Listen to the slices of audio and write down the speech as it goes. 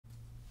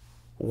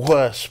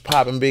What's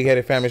poppin', big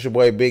headed family? It's your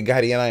boy Big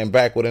Gotti, and I am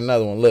back with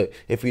another one. Look,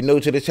 if you're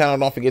new to the channel,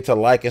 don't forget to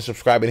like and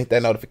subscribe and hit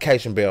that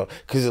notification bell,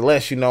 because it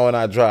lets you know when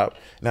I drop.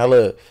 Now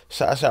look,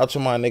 shout out to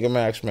my nigga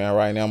Max, man.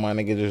 Right now my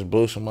nigga just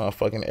blew some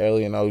motherfucking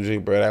alien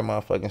OG, bro. That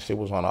motherfucking shit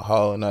was on a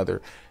whole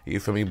another,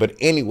 you feel me? But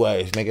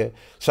anyways, nigga,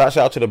 shout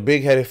out to the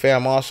big headed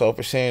fam also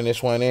for sending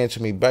this one in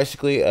to me.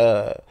 Basically,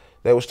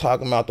 they was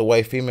talking about the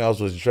way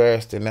females was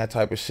dressed and that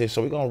type of shit.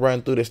 So we're going to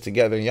run through this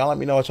together. And y'all let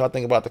me know what y'all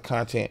think about the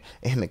content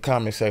in the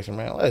comment section,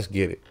 man. Let's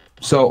get it.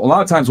 So a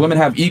lot of times women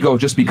have ego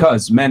just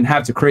because men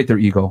have to create their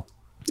ego.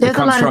 There's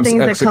a lot of things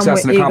that come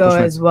with ego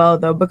as well,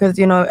 though. Because,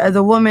 you know, as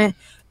a woman,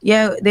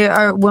 yeah, there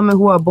are women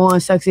who are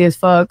born sexy as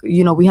fuck.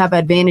 You know, we have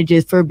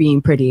advantages for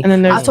being pretty. And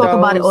then I talk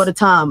about it all the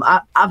time.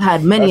 I've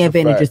had many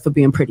advantages for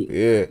being pretty.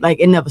 Yeah. Like,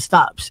 it never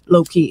stops,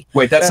 low key.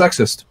 Wait, that's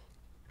sexist.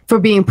 For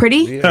being pretty?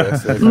 Yeah,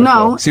 that's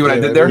no. See what I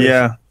did there?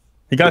 Yeah.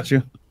 He got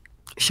you.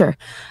 Sure.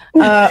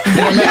 Nothing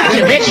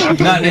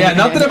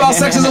about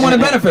sexism when it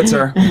benefits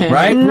her,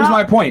 right? No, Here's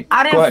my point.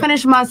 I didn't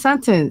finish my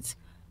sentence.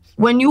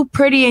 When you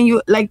pretty and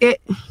you like that,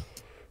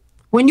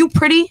 when you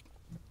pretty,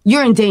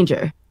 you're in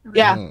danger.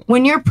 Yeah.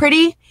 When you're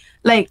pretty,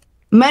 like,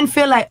 men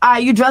feel like, all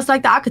right, you dress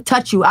like that, I could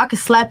touch you. I could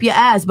slap your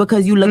ass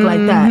because you look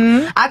like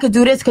that. I could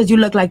do this because you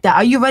look like that.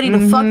 Are you ready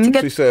to fuck to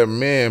get... She said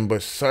men,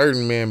 but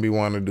certain men be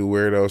wanting to do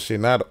weirdo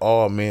shit. Not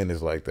all men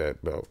is like that,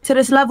 though. To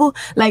this level,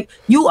 like,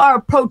 you are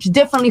approached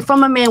differently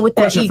from a man with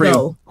that Question for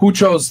ego. you. Who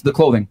chose the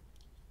clothing?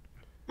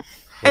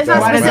 It's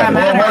not Why does that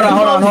matter?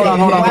 Hold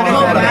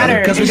on.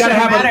 Because we gotta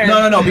have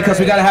a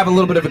because we gotta have a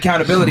little bit of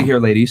accountability here,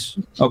 ladies.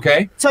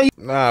 Okay. So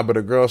nah, but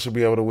a girl should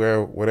be able to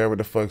wear whatever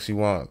the fuck she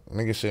want.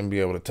 Niggas shouldn't be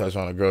able to touch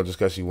on a girl just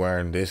because she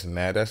wearing this and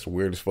that. That's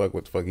weird as fuck.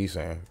 What the fuck he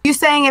saying? you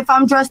saying if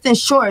I'm dressed in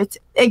shorts,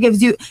 it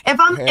gives you... If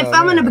I'm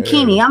in a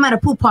bikini, I'm at a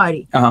pool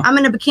party. I'm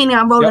in a bikini,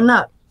 I'm rolling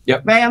up.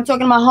 Yep. Right? I'm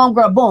talking to my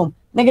homegirl, boom.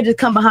 Nigga just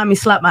come behind me,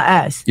 slap my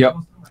ass. Yep.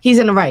 He's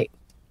in the right.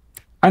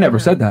 I never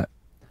said that.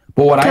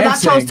 But what I am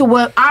saying...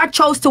 I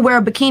chose to wear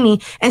a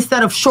bikini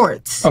instead of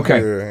shorts. Okay.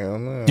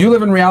 Yeah, do you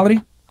live in reality?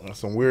 That's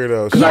some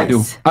weirdo shit. Because I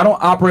do. I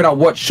don't operate on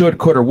what should,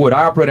 could, or would.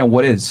 I operate on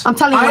what is. I'm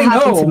telling you what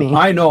happened to me.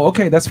 I know.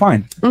 Okay, that's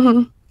fine.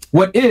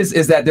 What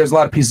is that there's a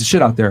lot of pieces of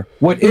shit out there.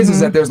 What is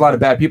that there's a lot of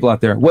bad people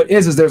out there. What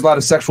is there's a lot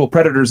of sexual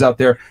predators out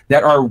there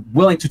that are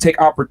willing to take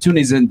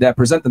opportunities and that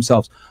present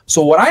themselves.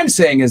 So what I'm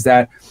saying is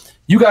that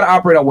you got to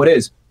operate on what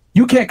is.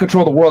 You can't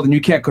control the world and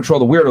you can't control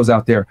the weirdos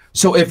out there.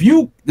 So if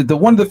you,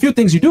 one of the few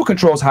things you do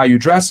control is how you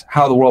dress,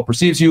 how the world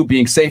perceives you,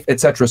 being safe,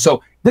 etc.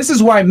 So this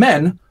is why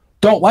men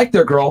don't like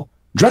their girl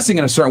dressing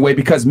in a certain way,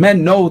 because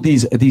men know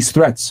these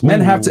threats.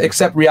 Men have to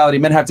accept reality.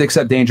 Men have to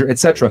accept danger,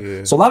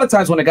 etc. So a lot of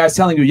times when a guy's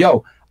telling you,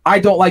 yo, I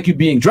don't like you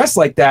being dressed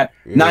like that,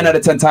 9 out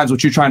of 10 times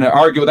what you're trying to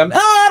argue with them,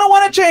 I don't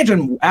want to change,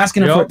 and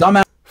asking him for a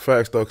dumbass.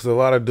 Facts, though, because a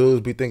lot of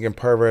dudes be thinking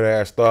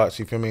pervert-ass thoughts,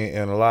 you feel me?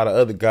 And a lot of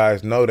other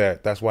guys know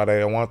that. That's why they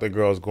don't want their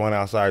girls going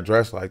outside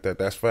dressed like that.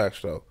 That's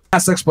facts, though.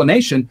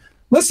 Explanation.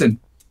 Listen,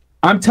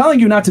 I'm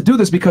telling you not to do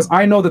this because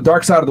I know the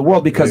dark side of the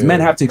world, because men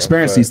have to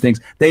experience these things.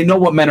 They know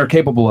what men are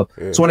capable of.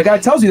 So when a guy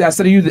tells you that,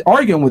 instead of you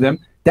arguing with him,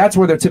 that's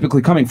where they're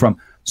typically coming from.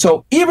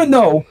 So even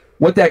though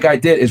what that guy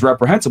did is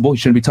reprehensible, he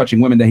shouldn't be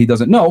touching women that he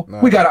doesn't know,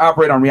 we got to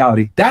operate on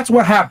reality. That's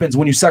what happens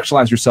when you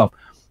sexualize yourself.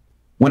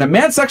 When a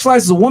man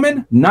sexualizes a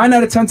woman, 9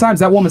 out of 10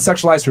 times that woman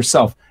sexualized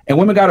herself. And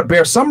women got to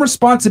bear some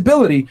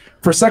responsibility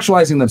for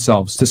sexualizing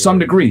themselves to some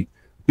degree,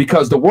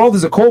 because the world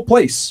is a cold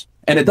place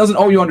and it doesn't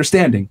owe you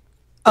understanding.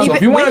 So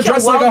if you want to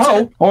dress like a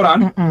hoe, hold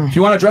on. If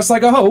you want to dress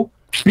like a hoe,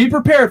 be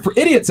prepared for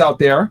idiots out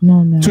there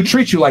to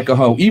treat you like a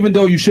hoe, even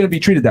though you shouldn't be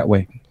treated that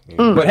way.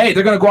 But hey,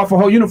 they're going to go out for a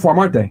whole uniform,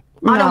 aren't they?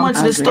 I don't want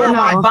you to store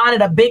my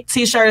bonnet, a big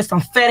t-shirt,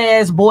 some fat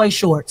ass boy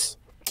shorts.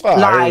 Oh,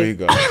 like, there you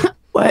go.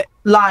 What?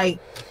 Like,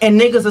 and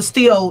niggas are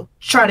still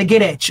trying to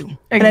get at you.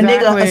 And a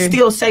nigga is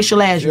still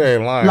sexualizing you.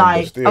 Ain't lying,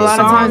 like, a lot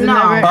of times it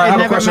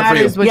never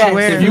matters what you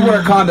wear. If you wear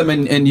a condom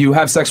and you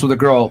have sex with a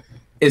girl,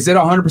 is it a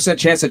 100%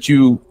 chance that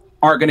you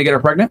aren't going to get her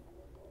pregnant?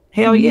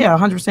 Hell yeah,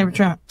 100%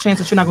 chance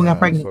that you're not going to get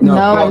pregnant.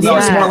 No,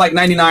 it's more like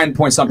 99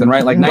 point something,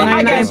 right? Like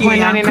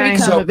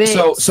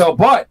 99.99. So,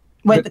 but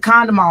with the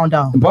condom on,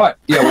 though. But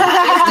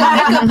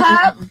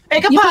yeah,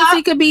 it could pop.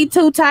 It could be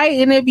too tight,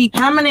 and it'd be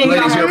how many?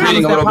 Ladies, you're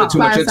reading a little bit too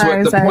much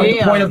into it.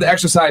 The point of the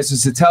exercise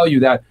is to tell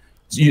you that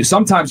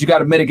sometimes you got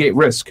to mitigate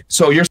risk.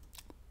 So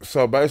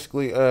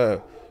basically,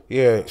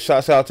 yeah,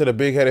 shouts out to the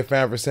big headed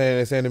fan for saying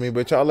this into me.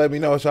 But y'all let me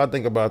know what y'all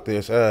think about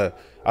this.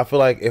 I feel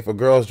like if a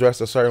girl's dressed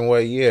a certain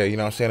way, yeah, you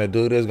know what I'm saying, a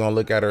dude is gonna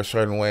look at her a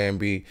certain way and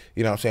be,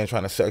 you know what I'm saying,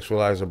 trying to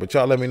sexualize her. But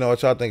y'all let me know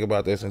what y'all think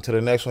about this. And to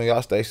the next one,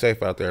 y'all stay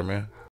safe out there, man.